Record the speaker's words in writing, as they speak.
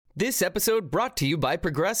This episode brought to you by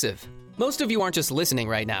Progressive. Most of you aren't just listening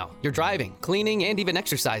right now. You're driving, cleaning, and even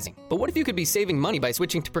exercising. But what if you could be saving money by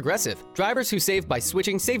switching to Progressive? Drivers who save by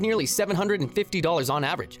switching save nearly $750 on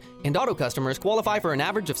average. And auto customers qualify for an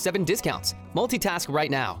average of 7 discounts. Multitask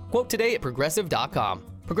right now. Quote today at Progressive.com.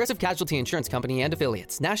 Progressive Casualty Insurance Company and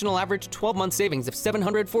Affiliates. National average 12-month savings of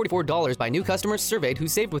 $744 by new customers surveyed who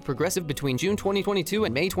saved with Progressive between June 2022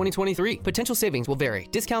 and May 2023. Potential savings will vary.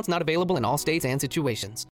 Discounts not available in all states and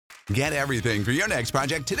situations. Get everything for your next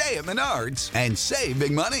project today at Menards and save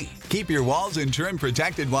big money. Keep your walls and trim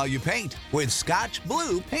protected while you paint with Scotch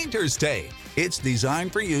Blue Painter's Tape. It's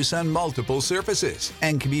designed for use on multiple surfaces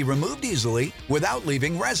and can be removed easily without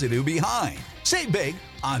leaving residue behind. Save big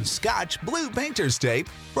on Scotch Blue Painter's Tape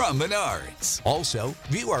from Menards. Also,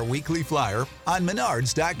 view our weekly flyer on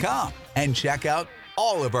menards.com and check out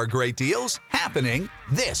all of our great deals happening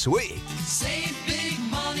this week. Save big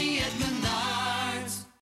money at Menards.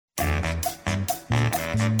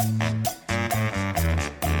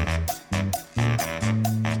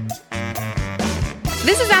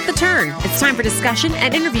 This is At the Turn. It's time for discussion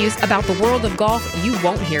and interviews about the world of golf you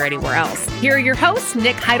won't hear anywhere else. Here are your hosts,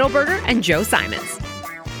 Nick Heidelberger and Joe Simons.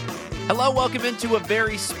 Hello, welcome into a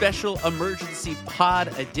very special emergency pod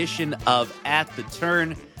edition of At the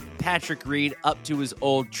Turn. Patrick Reed up to his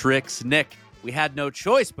old tricks. Nick, we had no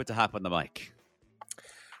choice but to hop on the mic.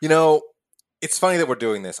 You know, it's funny that we're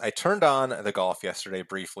doing this. I turned on the golf yesterday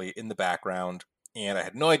briefly in the background, and I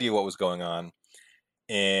had no idea what was going on.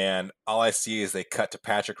 And all I see is they cut to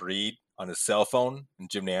Patrick Reed on his cell phone, and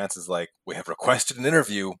Jim Nantz is like, "We have requested an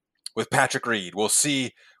interview with Patrick Reed. We'll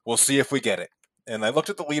see if we get it." And I looked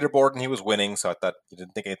at the leaderboard, and he was winning, so I thought he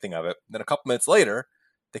didn't think anything of it. And then a couple minutes later,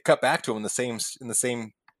 they cut back to him in the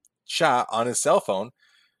same shot on his cell phone.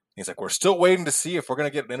 He's like, "We're still waiting to see if we're going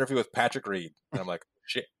to get an interview with Patrick Reed." And I'm like,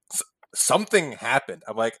 "Shit, something happened."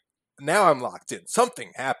 I'm like, now I'm locked in.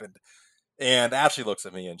 Something happened. And Ashley looks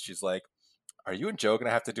at me, and she's like, "Are you and Joe going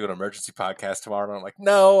to have to do an emergency podcast tomorrow?" And I'm like,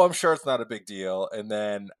 "No, I'm sure it's not a big deal." And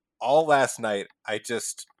then all last night, I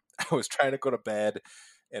was trying to go to bed,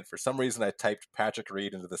 and for some reason, I typed Patrick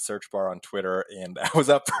Reed into the search bar on Twitter, and I was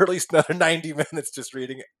up for at least another 90 minutes just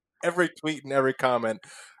reading every tweet and every comment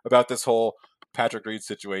about this whole Patrick Reed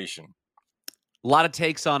situation. A lot of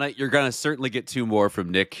takes on it. You're going to certainly get 2 more from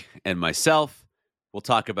Nick and myself. We'll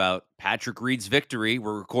talk about Patrick Reed's victory.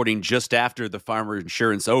 We're recording just after the Farmer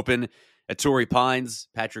Insurance Open at Torrey Pines.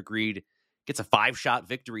 Patrick Reed gets a 5-shot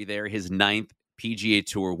victory there, his 9th PGA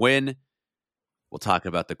Tour win. We'll talk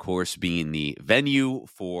about the course being the venue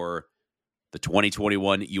for the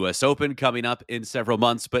 2021 U.S. Open coming up in several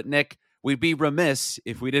months. But Nick, we'd be remiss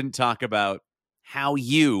if we didn't talk about how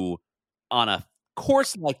you, on a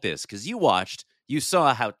course like this, because you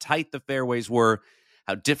saw how tight the fairways were,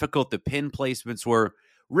 how difficult the pin placements were.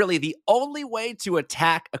 Really, the only way to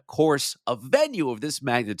attack a course, a venue of this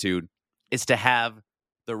magnitude, is to have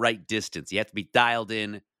the right distance. You have to be dialed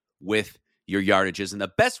in with your yardages. And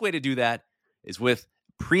the best way to do that is with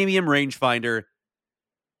Premium Rangefinder.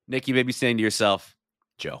 Nick, you may be saying to yourself,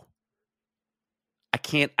 "Joe, I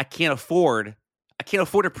can't afford a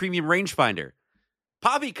Premium Rangefinder."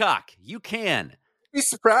 Poppycock, you can. Be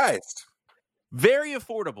surprised. Very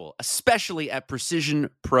affordable, especially at Precision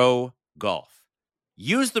Pro Golf.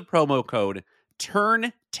 Use the promo code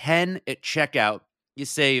TURN10 at checkout. You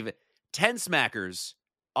save 10 smackers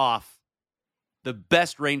off the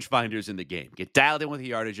best rangefinders in the game. Get dialed in with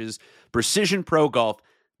the yardages.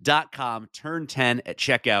 PrecisionProGolf.com. Turn 10 at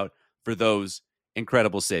checkout for those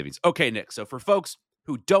incredible savings. Okay, Nick, so for folks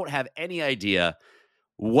who don't have any idea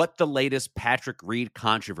what the latest Patrick Reed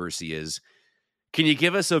controversy is, can you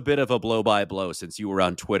give us a bit of a blow-by-blow since you were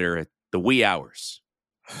on Twitter at the wee hours?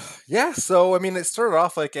 Yeah, so, I mean, it started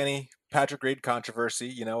off like any Patrick Reed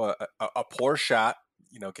controversy, a poor shot,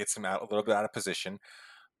 gets him out a little bit out of position.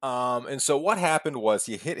 And so what happened was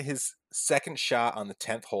he hit his second shot on the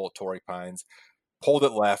 10th hole at Torrey Pines, pulled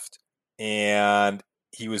it left, and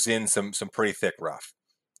he was in some pretty thick rough.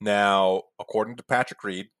 Now, according to Patrick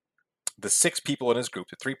Reed, the 6 people in his group,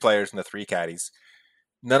 the 3 players and the 3 caddies,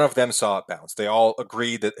 none of them saw it bounce. They all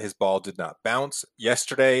agreed that his ball did not bounce.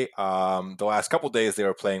 Yesterday, the last couple of days, they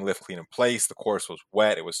were playing lift clean in place. The course was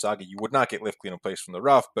wet. It was soggy. You would not get lift clean in place from the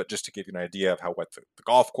rough, but just to give you an idea of how wet the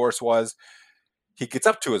golf course was, he gets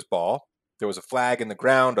up to his ball. There was a flag in the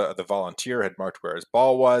ground. The volunteer had marked where his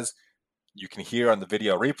ball was. You can hear on the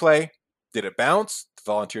video replay, did it bounce? The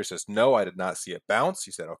volunteer says, "No, I did not see it bounce."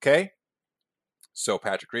 He said, "Okay." So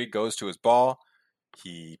Patrick Reed goes to his ball.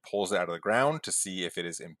 He pulls it out of the ground to see if it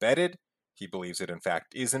is embedded. He believes it, in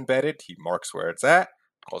fact, is embedded. He marks where it's at,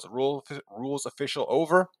 calls the rules official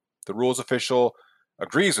over. The rules official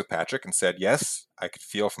agrees with Patrick and said, yes, I could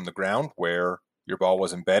feel from the ground where your ball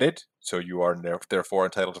was embedded, so you are therefore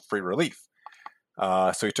entitled to free relief.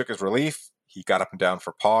 So he took his relief. He got up and down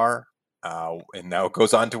for par, and now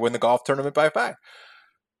goes on to win the golf tournament by 5.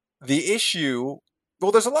 The issue,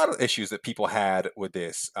 well, there's a lot of issues that people had with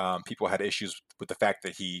this. People had issues with the fact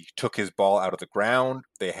that he took his ball out of the ground.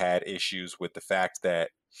 They had issues with the fact that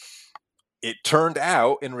it turned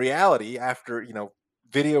out, in reality, after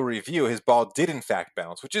video review, his ball did in fact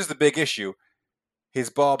bounce, which is the big issue. His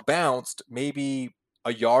ball bounced maybe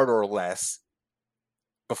a yard or less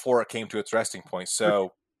before it came to its resting point.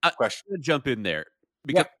 So, I'm going to jump in there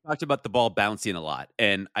because we talked about the ball bouncing a lot,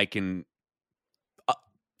 and I can.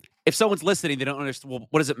 If someone's listening, they don't understand. Well,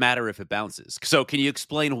 what does it matter if it bounces? So, can you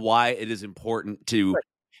explain why it is important to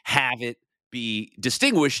have it be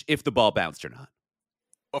distinguished if the ball bounced or not?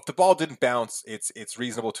 Well, if the ball didn't bounce, it's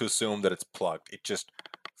reasonable to assume that it's plugged. It just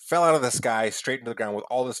fell out of the sky straight into the ground with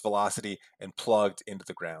all this velocity and plugged into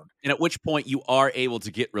the ground. And at which point you are able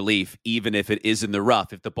to get relief, even if it is in the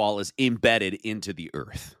rough, if the ball is embedded into the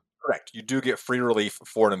earth. Correct. You do get free relief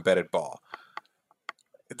for an embedded ball.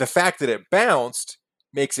 The fact that it bounced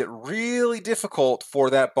makes it really difficult for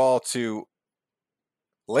that ball to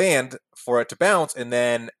land, for it to bounce, and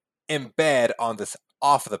then embed on this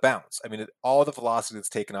off of the bounce. I mean, all the velocity that's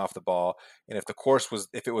taken off the ball, and if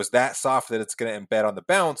it was that soft that it's going to embed on the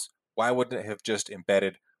bounce, why wouldn't it have just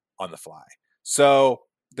embedded on the fly? So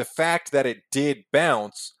the fact that it did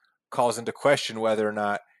bounce calls into question whether or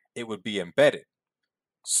not it would be embedded.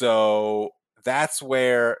 So that's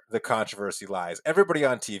where the controversy lies. Everybody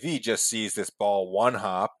on TV just sees this ball one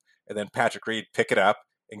hop and then Patrick Reed pick it up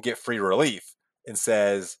and get free relief and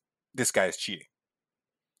says, this guy's cheating.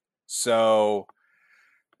 So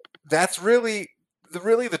that's really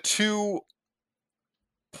the 2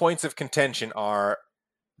 points of contention are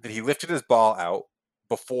that he lifted his ball out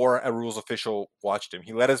before a rules official watched him.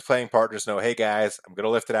 He let his playing partners know, hey guys, I'm going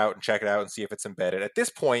to lift it out and check it out and see if it's embedded. At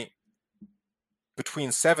this point,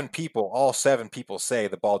 between 7 people, all 7 people say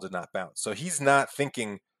the ball did not bounce. So he's not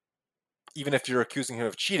thinking, even if you're accusing him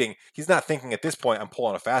of cheating, he's not thinking at this point, I'm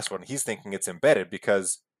pulling a fast one. He's thinking it's embedded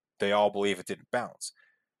because they all believe it didn't bounce.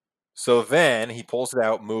 So then he pulls it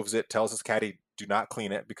out, moves it, tells his caddy, do not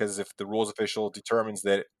clean it, because if the rules official determines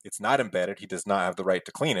that it's not embedded, he does not have the right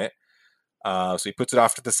to clean it. So he puts it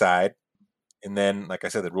off to the side. And then, like I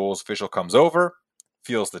said, the rules official comes over,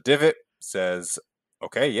 feels the divot, says,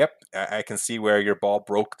 okay, yep, I can see where your ball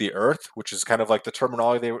broke the earth, which is kind of like the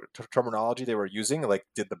terminology they were using. Like,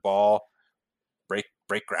 did the ball break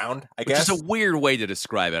ground, I guess? Which is a weird way to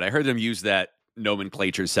describe it. I heard them use that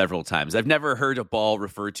nomenclature several times. I've never heard a ball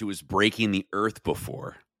referred to as breaking the earth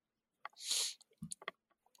before.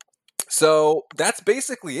 So that's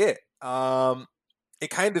basically it. It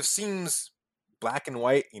kind of seems black and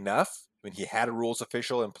white enough. I mean, he had a rules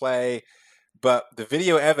official in play, but the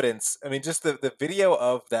video evidence, I mean, just the video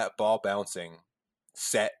of that ball bouncing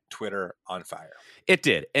set Twitter on fire. It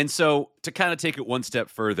did. And so to kind of take it one step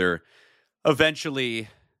further, eventually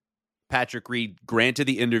Patrick Reed granted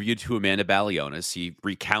the interview to Amanda Balionis. He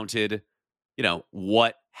recounted,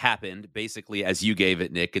 what happened, basically, as you gave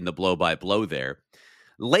it, Nick, in the blow-by-blow there.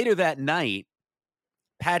 Later that night,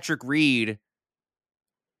 Patrick Reed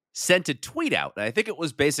sent a tweet out. And I think it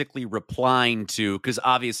was basically replying to, because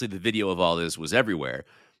obviously the video of all this was everywhere.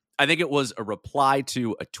 I think it was a reply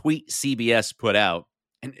to a tweet CBS put out,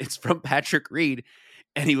 and it's from Patrick Reed.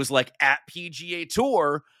 And he was like, at PGA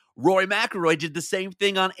Tour, Rory McIlroy did the same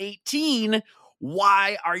thing on 18.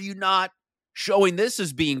 Why are you not showing this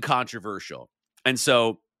as being controversial? And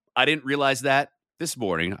so I didn't realize that this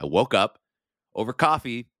morning. I woke up over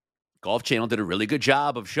coffee. Golf Channel did a really good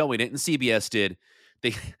job of showing it, and CBS did.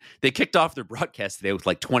 They kicked off their broadcast today with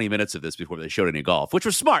like 20 minutes of this before they showed any golf, which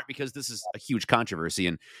was smart because this is a huge controversy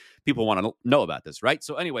and people want to know about this, right?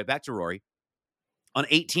 So anyway, back to Rory. On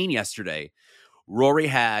 18 yesterday, Rory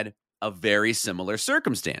had a very similar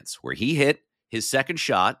circumstance where he hit his second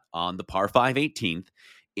shot on the par 5 18th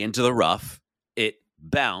into the rough. It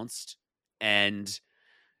bounced, and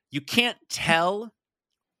you can't tell,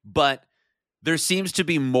 but there seems to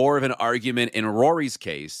be more of an argument in Rory's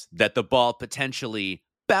case that the ball potentially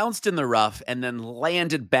bounced in the rough and then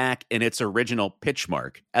landed back in its original pitch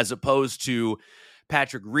mark, as opposed to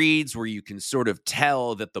Patrick Reed's, where you can sort of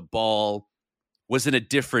tell that the ball was in a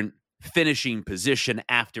different finishing position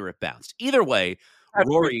after it bounced. Either way,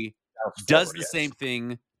 Rory does the same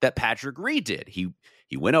thing that Patrick Reed did. He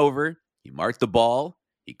went over, he marked the ball,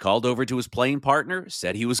 he called over to his playing partner,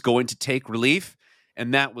 said he was going to take relief,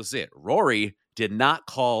 and that was it. Rory did not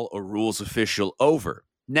call a rules official over.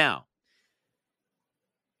 Now,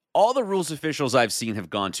 All the rules officials I've seen have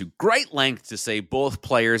gone to great lengths to say both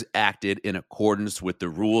players acted in accordance with the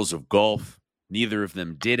rules of golf. Neither of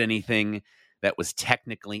them did anything that was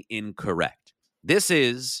technically incorrect. This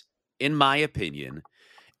is, in my opinion,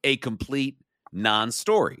 a complete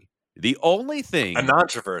non-story. The only thing... A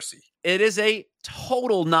controversy. It is a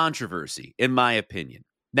total controversy, in my opinion.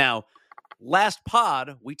 Now, last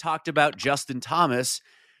pod, we talked about Justin Thomas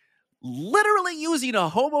literally using a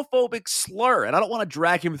homophobic slur. And I don't want to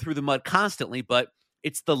drag him through the mud constantly, but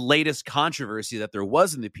it's the latest controversy that there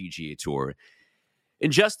was in the PGA Tour.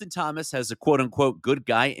 And Justin Thomas has a quote-unquote good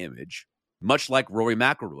guy image, much like Rory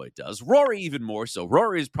McIlroy does. Rory even more so.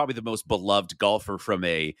 Rory is probably the most beloved golfer from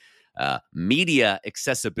a media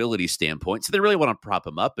accessibility standpoint. So they really want to prop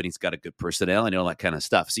him up, and he's got a good personality and all that kind of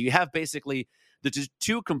stuff. So you have basically the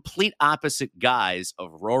two complete opposite guys of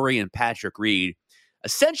Rory and Patrick Reed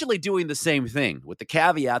essentially doing the same thing, with the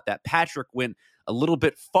caveat that Patrick went a little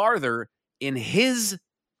bit farther in his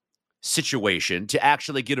situation to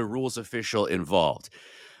actually get a rules official involved.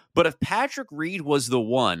 But if Patrick Reed was the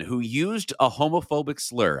one who used a homophobic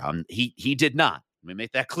slur, he did not. Let me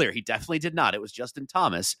make that clear. He definitely did not. It was Justin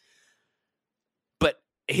Thomas. But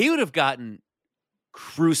he would have gotten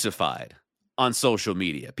crucified on social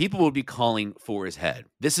media. People would be calling for his head.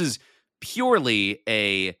 This is purely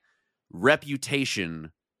a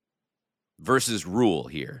reputation versus rule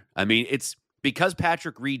here. I mean, it's because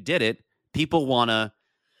Patrick Reed did it, people want to,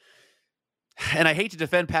 and I hate to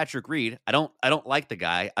defend Patrick Reed. I don't like the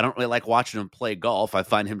guy. I don't really like watching him play golf. I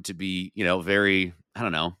find him to be, very,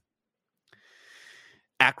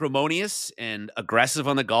 acrimonious and aggressive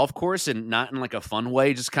on the golf course, and not in like a fun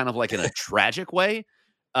way, just kind of like in a tragic way.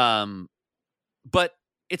 But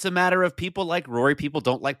it's a matter of people like Rory. People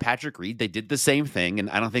don't like Patrick Reed. They did the same thing, and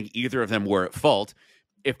I don't think either of them were at fault.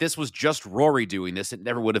 If this was just Rory doing this, it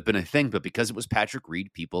never would have been a thing. But because it was Patrick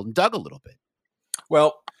Reed, people dug a little bit.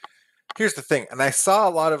 Well, here's the thing, and I saw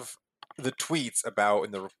a lot of the tweets about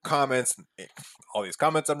in the comments, all these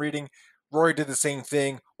comments I'm reading, Rory did the same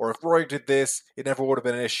thing, or if Rory did this, it never would have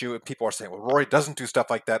been an issue. And people are saying, well, Rory doesn't do stuff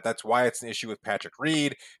like that. That's why it's an issue with Patrick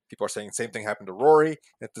Reed. People are saying the same thing happened to Rory. And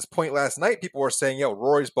at this point last night, people were saying,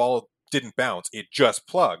 Rory's ball didn't bounce. It just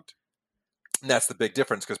plugged. And that's the big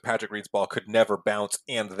difference, because Patrick Reed's ball could never bounce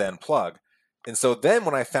and then plug. And so then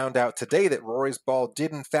when I found out today that Rory's ball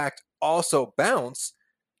did in fact also bounce,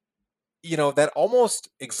 that almost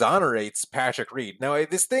exonerates Patrick Reed. Now,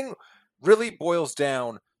 this thing really boils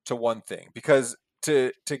down to one thing, because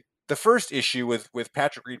to the first issue with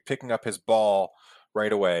Patrick Reed picking up his ball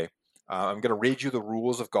right away, I'm going to read you the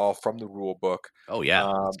rules of golf from the rule book. Oh yeah,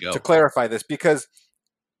 let's go. To clarify this, because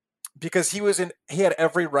he had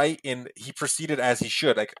every right in, he proceeded as he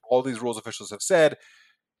should. Like all these rules officials have said,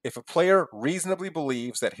 if a player reasonably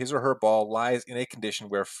believes that his or her ball lies in a condition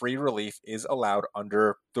where free relief is allowed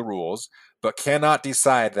under the rules, but cannot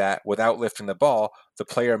decide that without lifting the ball, the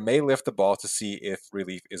player may lift the ball to see if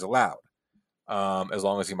relief is allowed, as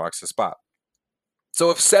long as he marks the spot. So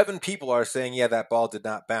if 7 people are saying, that ball did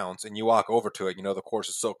not bounce, and you walk over to it, the course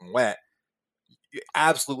is soaking wet, it's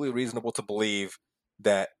absolutely reasonable to believe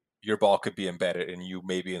that your ball could be embedded and you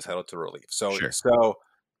may be entitled to relief. So, Sure. So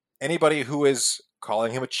anybody who is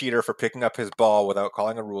calling him a cheater for picking up his ball without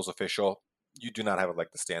calling a rules official, you do not have a leg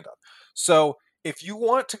to stand on. So if you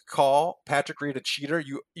want to call Patrick Reed a cheater,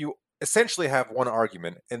 you essentially have one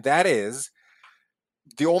argument, and that is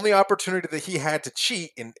the only opportunity that he had to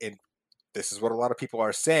cheat, and this is what a lot of people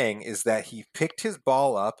are saying, is that he picked his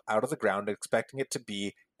ball up out of the ground expecting it to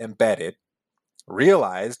be embedded,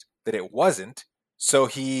 realized that it wasn't, so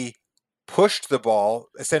he pushed the ball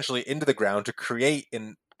essentially into the ground to create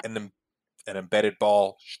an embedded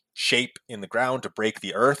ball shape in the ground, to break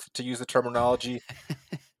the earth, to use the terminology,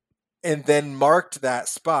 and then marked that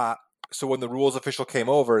spot. So when the rules official came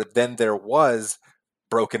over, then there was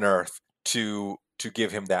broken earth to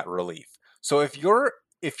give him that relief. So if you're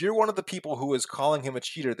one of the people who is calling him a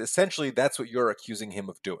cheater, essentially that's what you're accusing him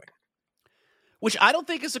of doing. Which I don't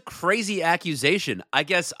think is a crazy accusation. I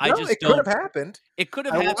guess It could have happened. It could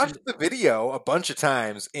have happened. I watched the video a bunch of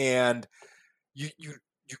times, and you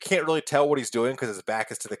can't really tell what he's doing because his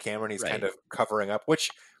back is to the camera and he's kind of covering up, which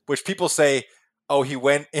people say, oh, he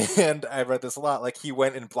went, and I read this a lot, like he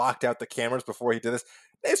went and blocked out the cameras before he did this.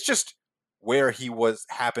 It's just where he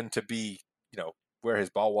happened to be, where his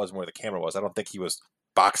ball was and where the camera was. I don't think he was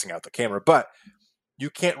boxing out the camera, but you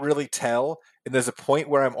can't really tell. And there's a point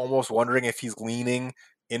where I'm almost wondering if he's leaning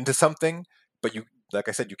into something, but like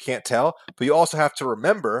I said, you can't tell. But you also have to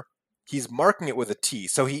remember he's marking it with a T.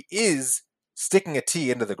 So he is sticking a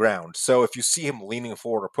T into the ground. So if you see him leaning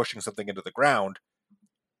forward or pushing something into the ground,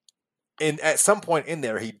 and at some point in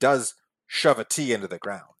there, he does shove a tee into the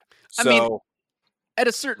ground. So, I mean, at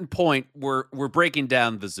a certain point, we're breaking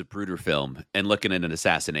down the Zapruder film and looking at an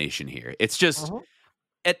assassination here. It's just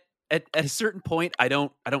at a certain point, I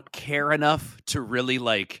don't care enough to really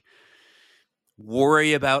like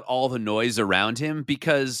worry about all the noise around him,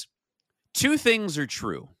 because two things are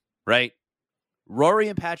true, right? Rory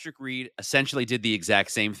and Patrick Reed essentially did the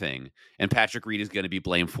exact same thing, and Patrick Reed is going to be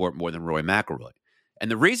blamed for it more than Rory McIlroy. And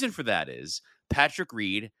the reason for that is Patrick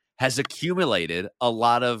Reed has accumulated a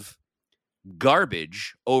lot of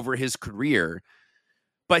garbage over his career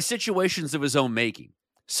by situations of his own making.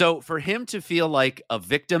 So for him to feel like a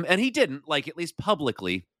victim, and he didn't, like, at least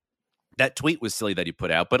publicly, that tweet was silly that he put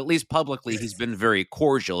out, but at least publicly he's been very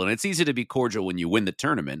cordial, and it's easy to be cordial when you win the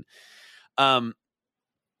tournament.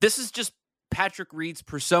 This is just Patrick Reed's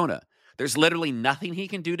persona. There's literally nothing he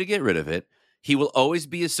can do to get rid of it. He will always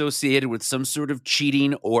be associated with some sort of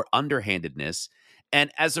cheating or underhandedness.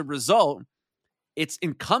 And as a result, it's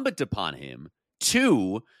incumbent upon him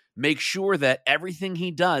to make sure that everything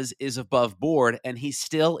he does is above board, and he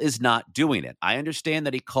still is not doing it. I understand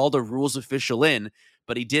that he called a rules official in,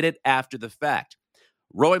 but he did it after the fact.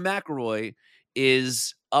 Rory McIlroy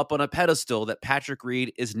is up on a pedestal that Patrick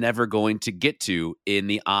Reed is never going to get to in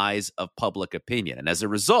the eyes of public opinion. And as a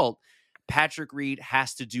result, Patrick Reed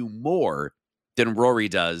has to do more than Rory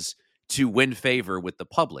does to win favor with the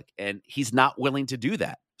public. And he's not willing to do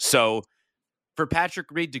that. So for Patrick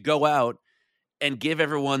Reed to go out and give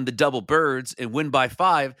everyone the double birds and win by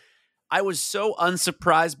 5, I was so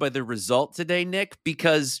unsurprised by the result today, Nick,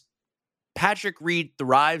 because Patrick Reed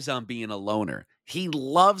thrives on being a loner. He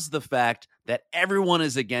loves the fact that everyone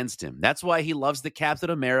is against him. That's why he loves the Captain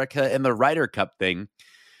America and the Ryder Cup thing,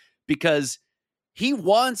 because he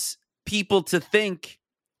wants people to think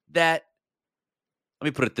that, let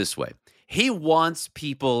me put it this way. He wants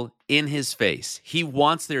people in his face. He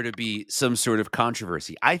wants there to be some sort of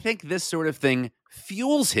controversy. I think this sort of thing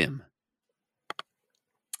fuels him.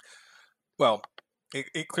 Well,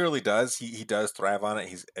 it clearly does. He does thrive on it.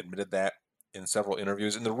 He's admitted that in several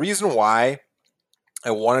interviews. And the reason why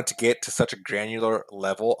I wanted to get to such a granular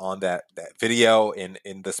level on that video in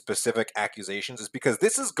the specific accusations is because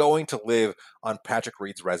this is going to live on Patrick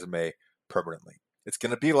Reed's resume permanently. It's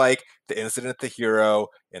going to be like the incident at the Hero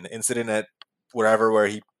and the incident at wherever where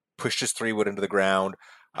he pushed his 3-wood into the ground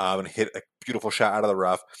and hit a beautiful shot out of the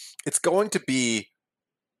rough. It's going to be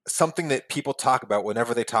something that people talk about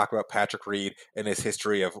whenever they talk about Patrick Reed and his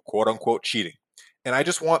history of quote-unquote cheating. And I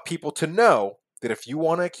just want people to know that if you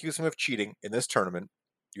want to accuse him of cheating in this tournament,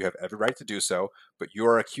 you have every right to do so, but you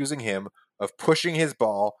are accusing him of pushing his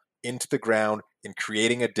ball into the ground and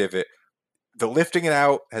creating a divot. The lifting it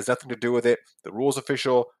out has nothing to do with it. The rules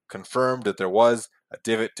official confirmed that there was a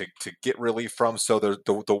divot to get relief from. So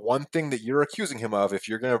the one thing that you're accusing him of, if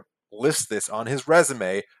you're going to list this on his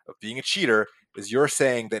resume of being a cheater, is you're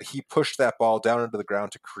saying that he pushed that ball down into the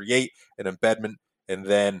ground to create an embedment and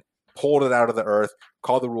then pulled it out of the earth,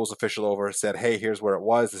 called the rules official over, said, hey, here's where it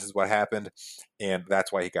was. This is what happened. And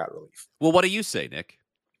that's why he got relief. Well, what do you say, Nick?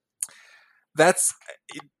 That's,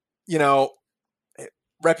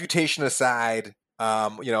 reputation aside,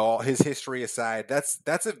 his history aside,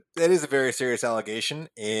 that is a very serious allegation,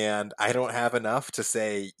 and I don't have enough to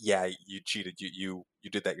say, yeah, you cheated, you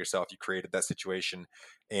did that yourself, you created that situation,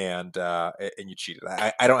 and you cheated.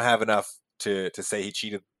 I don't have enough to say he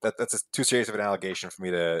cheated. That's too serious of an allegation for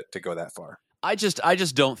me to go that far. I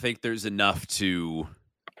just don't think there's enough to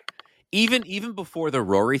even before the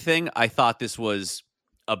Rory thing. I thought this was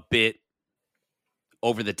a bit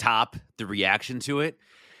over the top, the reaction to it.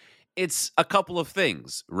 It's a couple of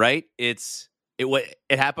things, right? It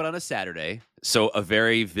happened on a Saturday, so a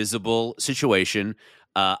very visible situation.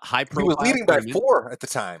 High profile. He was leading by 4 at the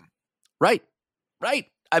time. Right.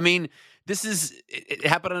 I mean, it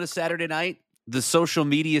happened on a Saturday night. The social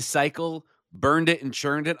media cycle burned it and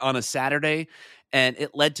churned it on a Saturday, and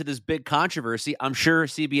it led to this big controversy. I'm sure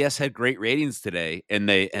CBS had great ratings today, and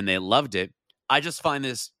they loved it. I just find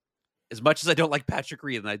this, as much as I don't like Patrick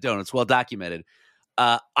Reed, and I don't, it's well documented.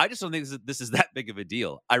 I just don't think this is that big of a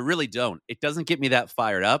deal. I really don't. It doesn't get me that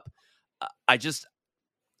fired up. I just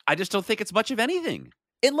don't think it's much of anything.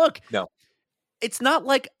 And look, no, it's not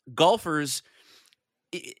like golfers.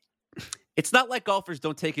 It's not like golfers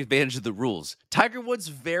don't take advantage of the rules. Tiger Woods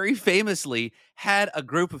very famously had a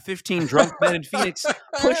group of 15 drunk men in Phoenix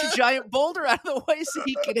push a giant boulder out of the way so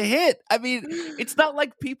he could hit. I mean, it's not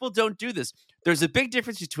like people don't do this. There's a big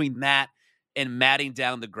difference between that and matting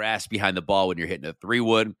down the grass behind the ball when you're hitting a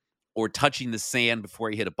 3-wood or touching the sand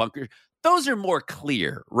before you hit a bunker. Those are more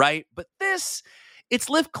clear, right? But it's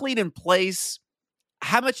live clean in place.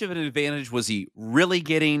 how much of an advantage was he really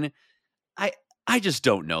getting? I just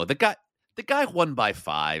don't know. The guy won by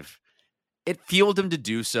 5. It fueled him to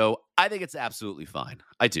do so. I think it's absolutely fine.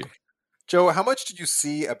 I do. Joe, how much did you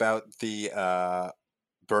see about the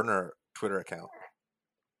burner Twitter account?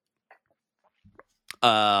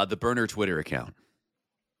 The burner Twitter account.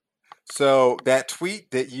 So that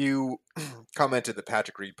tweet that you commented that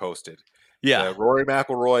Patrick Reed posted. Yeah. Rory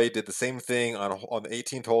McIlroy did the same thing on the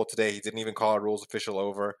 18th hole today. He didn't even call a rules official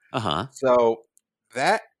over. Uh-huh. So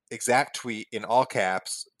that exact tweet in all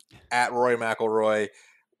caps at Rory McIlroy,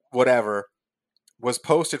 whatever, was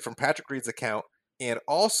posted from Patrick Reed's account and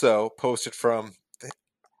also posted from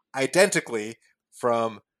identically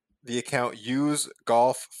from the account Use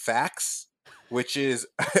Golf Facts, which is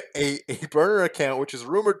a burner account which is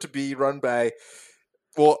rumored to be run by,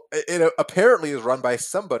 well, it apparently is run by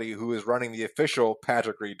somebody who is running the official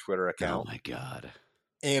Patrick Reed Twitter account. Oh my God.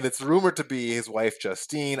 And it's rumored to be his wife,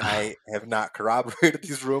 Justine. I have not corroborated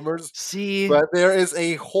these rumors. See? But there is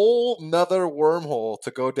a whole nother wormhole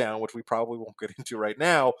to go down, which we probably won't get into right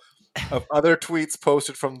now, of other tweets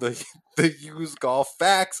posted from the Use Golf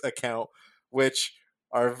Facts account, which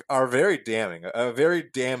are very damning. A very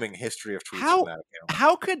damning history of tweets from that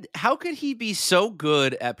account. How could he be so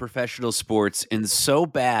good at professional sports and so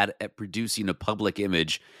bad at producing a public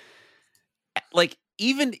image? Like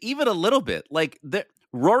even a little bit. Like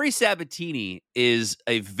Rory Sabatini is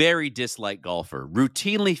a very disliked golfer,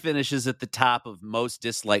 routinely finishes at the top of most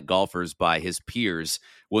disliked golfers by his peers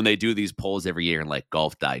when they do these polls every year in like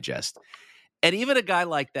Golf Digest. And even a guy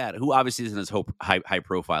like that, who obviously isn't as high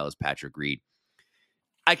profile as Patrick Reed,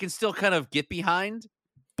 I can still kind of get behind.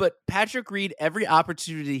 But Patrick Reed, every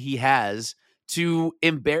opportunity he has to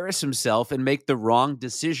embarrass himself and make the wrong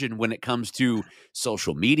decision when it comes to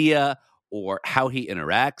social media or how he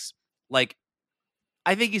interacts, like,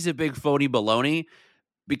 I think he's a big phony baloney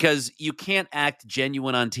because you can't act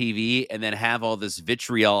genuine on TV and then have all this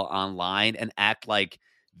vitriol online and act like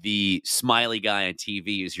the smiley guy on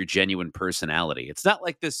TV is your genuine personality. It's not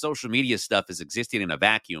like this social media stuff is existing in a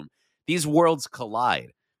vacuum. These worlds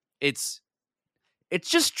collide. It's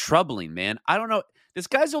just troubling, man. I don't know. This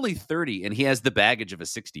guy's only 30 and he has the baggage of a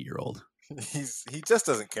 60-year-old. He just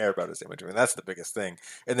doesn't care about his image. I mean, that's the biggest thing.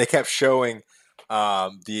 And they kept showing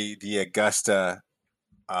the Augusta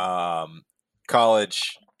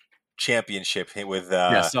college championship with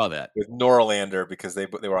I saw that with Norlander because they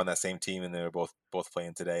were on that same team and they were both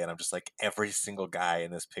playing today. And I'm just like, every single guy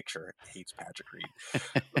in this picture hates Patrick Reed.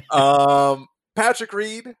 Patrick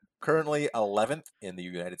Reed currently 11th in the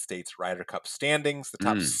United States Ryder Cup standings. The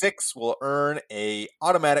top 6 will earn a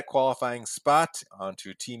automatic qualifying spot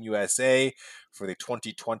onto Team USA for the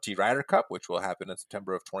 2020 Ryder Cup, which will happen in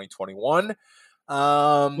September of 2021.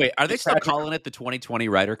 Wait, are they still calling it the 2020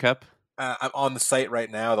 Ryder Cup? I'm on the site right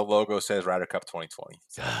now. The logo says Ryder Cup 2020.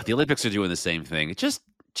 So. The Olympics are doing the same thing. Just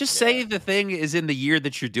say the thing is in the year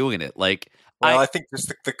that you're doing it. Like, well, I think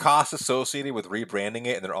just the cost associated with rebranding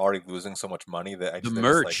it, and they're already losing so much money that the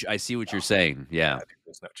merch. I see what you're saying. Yeah,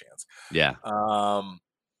 there's no chance. Yeah.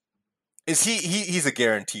 Is he's a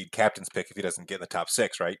guaranteed captain's pick if he doesn't get in the top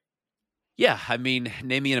 6, right? Yeah, I mean,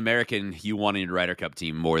 name me an American you want in your Ryder Cup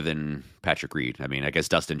team more than Patrick Reed. I mean, I guess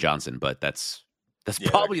Dustin Johnson, but that's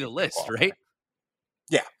probably the list, right?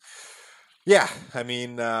 Yeah, yeah. I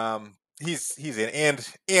mean, he's in,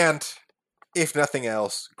 and if nothing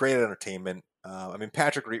else, great entertainment. I mean,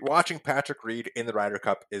 watching Patrick Reed in the Ryder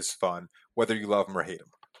Cup is fun, whether you love him or hate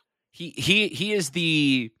him. He is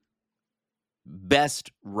the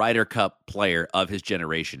best Ryder Cup player of his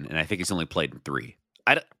generation, and I think he's only played in 3.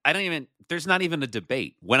 I don't even. There's not even a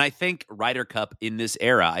debate. When I think Ryder Cup in this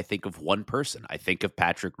era, I think of one person. I think of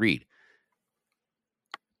Patrick Reed.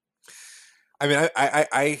 I mean,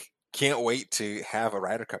 I can't wait to have a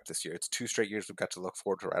Ryder Cup this year. It's 2 straight years we've got to look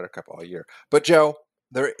forward to Ryder Cup all year. But Joe,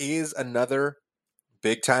 there is another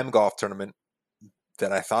big time golf tournament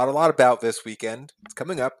that I thought a lot about this weekend. It's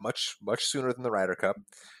coming up much sooner than the Ryder Cup.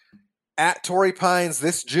 At Torrey Pines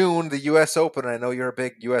this June, the U.S. Open. I know you're a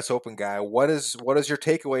big U.S. Open guy. What is your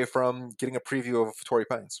takeaway from getting a preview of Torrey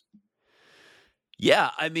Pines?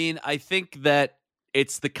 Yeah, I mean, I think that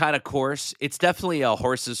it's the kind of course. It's definitely a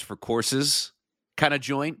horses for courses kind of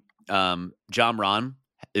joint. John Rahm,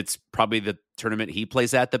 it's probably the tournament he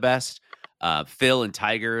plays at the best. Phil and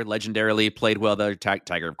Tiger legendarily played well there.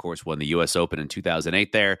 Tiger, of course, won the U.S. Open in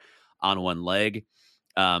 2008 there on one leg.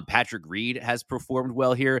 Patrick Reed has performed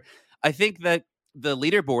well here. I think that the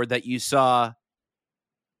leaderboard that you saw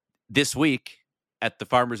this week at the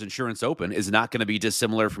Farmers Insurance Open is not going to be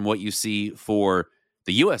dissimilar from what you see for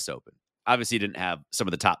the U.S. Open. Obviously, you didn't have some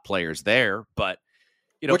of the top players there, but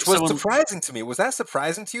Which was surprising to me. Was that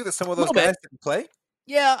surprising to you that some of those guys didn't play?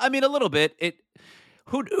 Yeah, I mean, a little bit.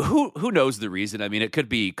 Who knows the reason? I mean, it could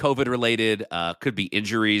be COVID related, could be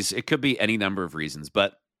injuries, it could be any number of reasons.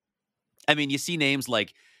 But I mean, you see names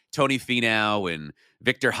like Tony Finau and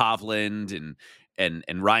Victor Hovland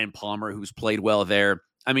and Ryan Palmer, who's played well there.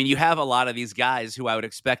 I mean, you have a lot of these guys who I would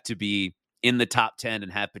expect to be in the top 10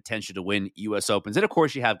 and have potential to win U.S. Opens. And of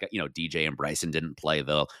course, you have, DJ and Bryson didn't play.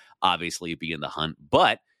 They'll obviously be in the hunt.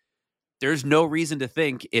 But there's no reason to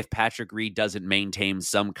think if Patrick Reed doesn't maintain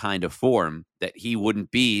some kind of form that he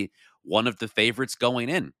wouldn't be one of the favorites going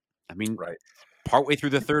in. I mean, partway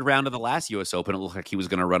through the third round of the last U.S. Open, it looked like he was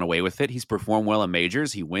going to run away with it. He's performed well in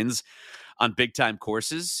majors. He wins on big time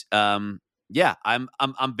courses. Yeah, I'm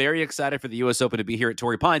very excited for the U.S. Open to be here at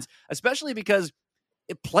Torrey Pines, especially because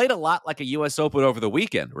it played a lot like a U.S. Open over the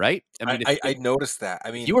weekend, right? I mean, I noticed that.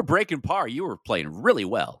 I mean, you were breaking par. You were playing really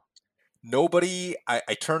well. I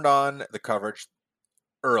turned on the coverage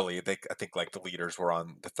early. I think like the leaders were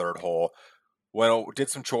on the third hole. Did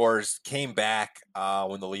some chores, came back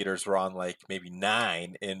when the leaders were on like maybe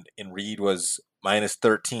 9, and Reed was minus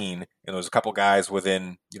 13, and there was a couple guys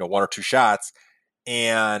within 1 or 2 shots,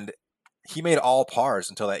 and he made all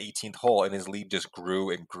pars until that 18th hole, and his lead just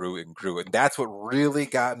grew and grew and grew, and that's what really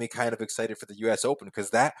got me kind of excited for the U.S. Open,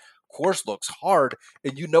 because that course looks hard,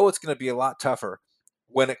 and it's going to be a lot tougher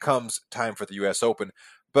when it comes time for the U.S. Open.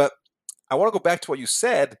 But I want to go back to what you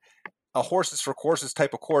said, a horses for courses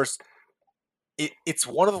type of course. It's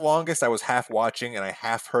one of the longest. I was half watching, and I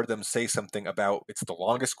half heard them say something about it's the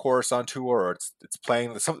longest course on tour, or it's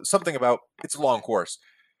playing something about it's a long course.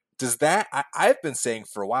 Does that? I've been saying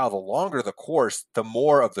for a while, the longer the course, the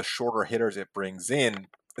more of the shorter hitters it brings in,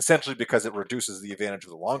 essentially because it reduces the advantage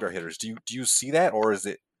of the longer hitters. Do you see that, or is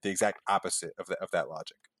it the exact opposite of that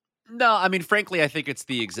logic? No, I mean, frankly, I think it's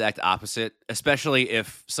the exact opposite, especially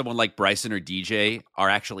if someone like Bryson or DJ are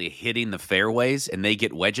actually hitting the fairways and they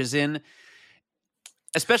get wedges in,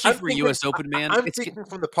 especially for a U.S. Open, man. I'm thinking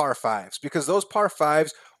from the par 5s, because those par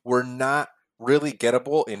 5s were not really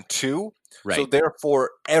gettable in 2. Right. So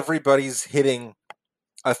therefore, everybody's hitting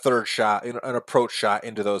a third shot, an approach shot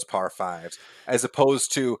into those par 5s, as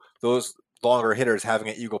opposed to those longer hitters having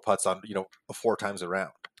an eagle putts on, 4 times a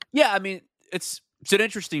round. Yeah, I mean, it's an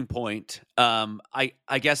interesting point. I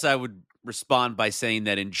guess I would respond by saying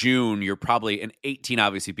that in June, you're probably, and 18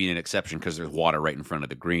 obviously being an exception because there's water right in front of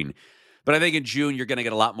the green. But I think in June, you're going to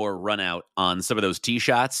get a lot more run out on some of those tee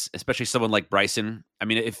shots, especially someone like Bryson. I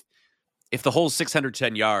mean, if the hole's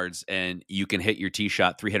 610 yards and you can hit your tee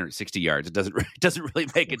shot 360 yards, it doesn't really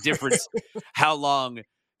make a difference how long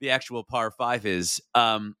the actual par 5 is.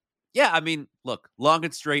 Yeah, I mean, look, long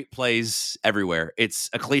and straight plays everywhere. It's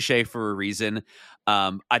a cliche for a reason.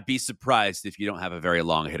 I'd be surprised if you don't have a very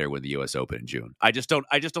long hitter with the U.S. Open in June. I just don't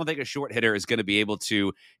think a short hitter is going to be able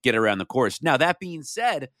to get around the course. Now, that being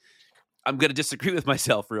said, I'm going to disagree with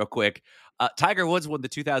myself real quick. Tiger Woods won the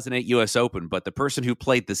 2008 U.S. Open, but the person who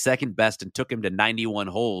played the second best and took him to 91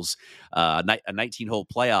 holes, a 19-hole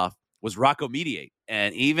playoff, was Rocco Mediate.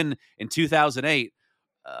 And even in 2008,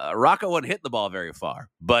 Rocco wasn't hitting the ball very far,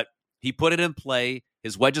 but he put it in play.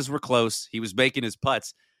 His wedges were close. He was making his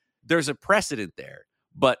putts. There's a precedent there.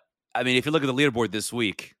 But, I mean, if you look at the leaderboard this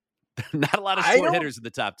week, not a lot of short hitters in the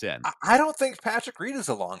top 10. I don't think Patrick Reed is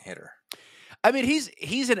a long hitter. I mean,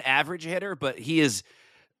 he's an average hitter, but he is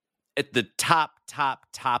at the top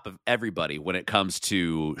of everybody when it comes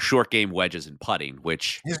to short game wedges and putting,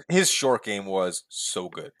 which his short game was so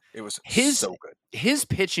good. It was so good. His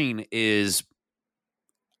pitching is,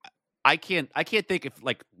 I can't think of,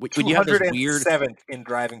 like, when you have this weird 207th in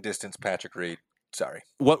driving distance, Patrick Reed. Sorry.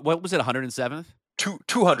 What was it, 107th?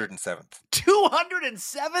 207th.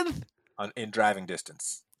 207th? In driving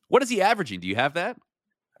distance. What is he averaging? Do you have that?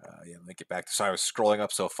 Yeah, let me get back to. So I was scrolling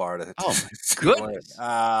up so far to. Goodness.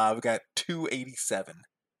 We got 287.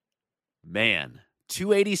 Man,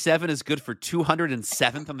 287 is good for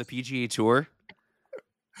 207th on the PGA Tour.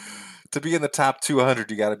 To be in the top 200,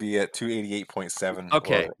 you got to be at 288.7.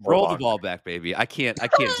 Okay, roll the ball back, baby. I can't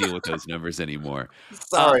deal with those numbers anymore.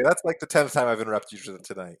 Sorry, that's like the 10th time I've interrupted you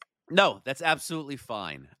tonight. No, that's absolutely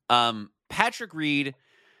fine. Patrick Reed,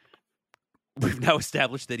 we've now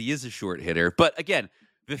established that he is a short hitter, but again,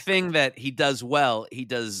 the thing that he does well, he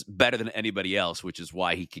does better than anybody else, which is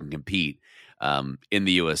why he can compete in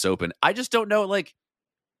the U.S. Open. I just don't know, like,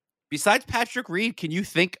 besides Patrick Reed, can you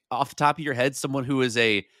think off the top of your head someone who is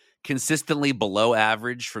a consistently below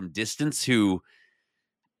average from distance who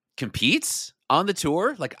competes on the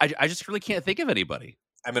tour? Like, I just really can't think of anybody.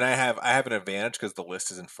 I mean, I have an advantage because the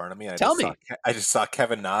list is in front of me. Tell me. I just saw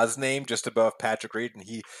Kevin Na's name just above Patrick Reed, and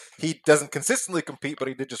he doesn't consistently compete, but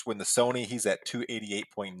he did just win the Sony. He's at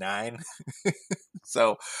 288.9.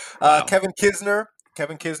 So, Wow. Kevin Kisner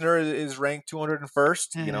is ranked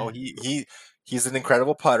 201st. You know, he's an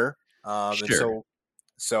incredible putter. Sure. And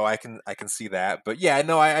so I can see that. But yeah,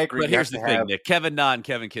 no, I agree. But here's the thing, Nick. Kevin Na and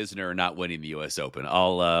Kevin Kisner are not winning the U.S. Open.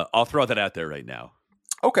 I'll throw that out there right now.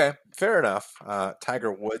 Okay, fair enough.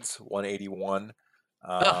 Tiger Woods 181.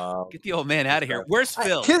 Get the old man out of here. Where's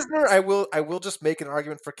Phil? Kisner, I will just make an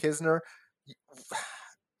argument for Kisner.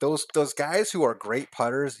 Those guys who are great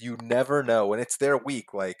putters, you never know when it's their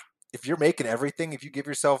week. Like if you're making everything, if you give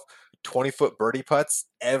yourself 20-foot birdie putts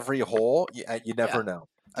every hole, you never know.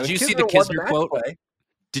 Did you see the Kisner quote?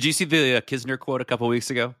 Did you see the Kisner quote a couple weeks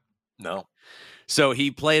ago? No. So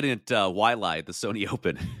he played at Waialae at the Sony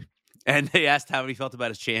Open, and they asked how he felt about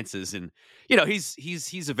his chances. And you know,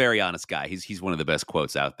 he's a very honest guy. He's one of the best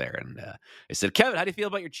quotes out there. And I said, Kevin, how do you feel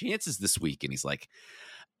about your chances this week? And he's like,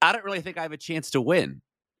 I don't really think I have a chance to win.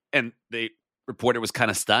 And the reporter was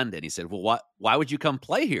kind of stunned, and he said, well, why would you come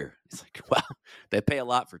play here? He's like, well, they pay a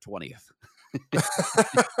lot for 20th.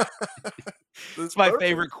 It's my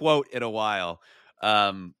favorite quote in a while.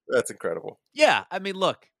 That's incredible. Yeah, I mean,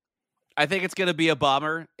 look, I think it's going to be a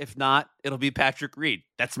bomber. If not, it'll be Patrick Reed.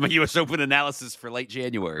 That's my U.S. Open analysis for late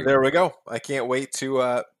January. There we go. I can't wait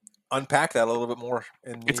to unpack that a little bit more.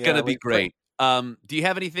 It's going to be great. Do you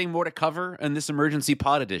have anything more to cover in this emergency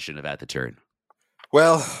pod edition of At the Turn?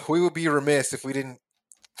 Well, we would be remiss if we didn't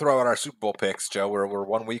throw out our Super Bowl picks, Joe. We're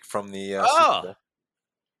 1 week from the Super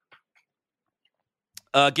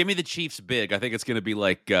Bowl. Give me the Chiefs big. I think it's going to be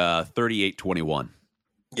like 38-21.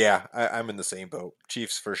 Yeah, I'm in the same boat.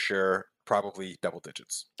 Chiefs for sure, probably double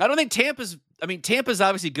digits. I don't think Tampa's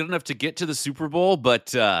obviously good enough to get to the Super Bowl,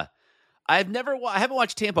 but I haven't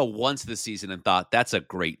watched Tampa once this season and thought that's a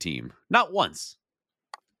great team. Not once.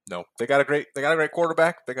 No, they got a great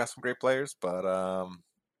quarterback. They got some great players, but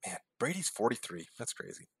man, Brady's 43. That's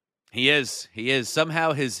crazy. He is.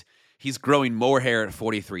 Somehow he's growing more hair at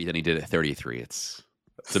 43 than he did at 33. It's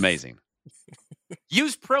amazing.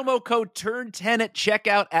 Use promo code TURN10 at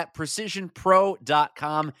checkout at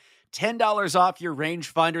precisionpro.com. $10 off your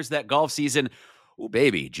rangefinders that golf season. Oh,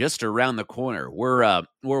 baby, just around the corner. We're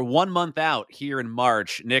 1 month out here in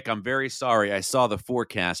March. Nick, I'm very sorry. I saw the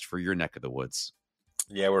forecast for your neck of the woods.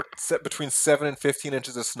 Yeah, we're set between 7 and 15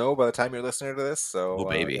 inches of snow by the time you're listening to this. So,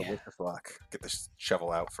 baby. Wish us luck. Get the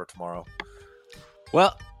shovel out for tomorrow.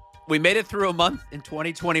 Well, we made it through a month in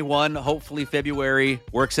 2021. Hopefully February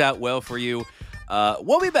works out well for you.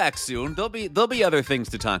 We'll be back soon. There'll be other things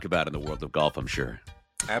to talk about in the world of golf, I'm sure.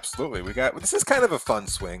 Absolutely. This is kind of a fun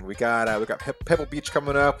swing. We got Pebble Beach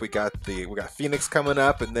coming up. We got Phoenix coming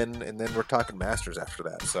up, and then we're talking Masters after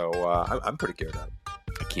that. So I'm pretty geared up.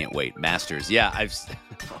 I can't wait. Masters. Yeah, as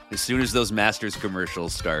soon as those Masters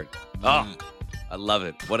commercials start. Oh, I love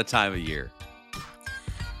it. What a time of year.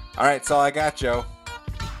 All right, that's all I got, Joe.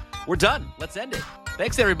 We're done. Let's end it.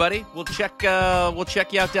 Thanks, everybody. We'll check you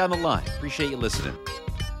out down the line. Appreciate you listening.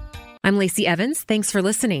 I'm Lacey Evans. Thanks for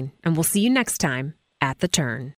listening, and we'll see you next time at The Turn.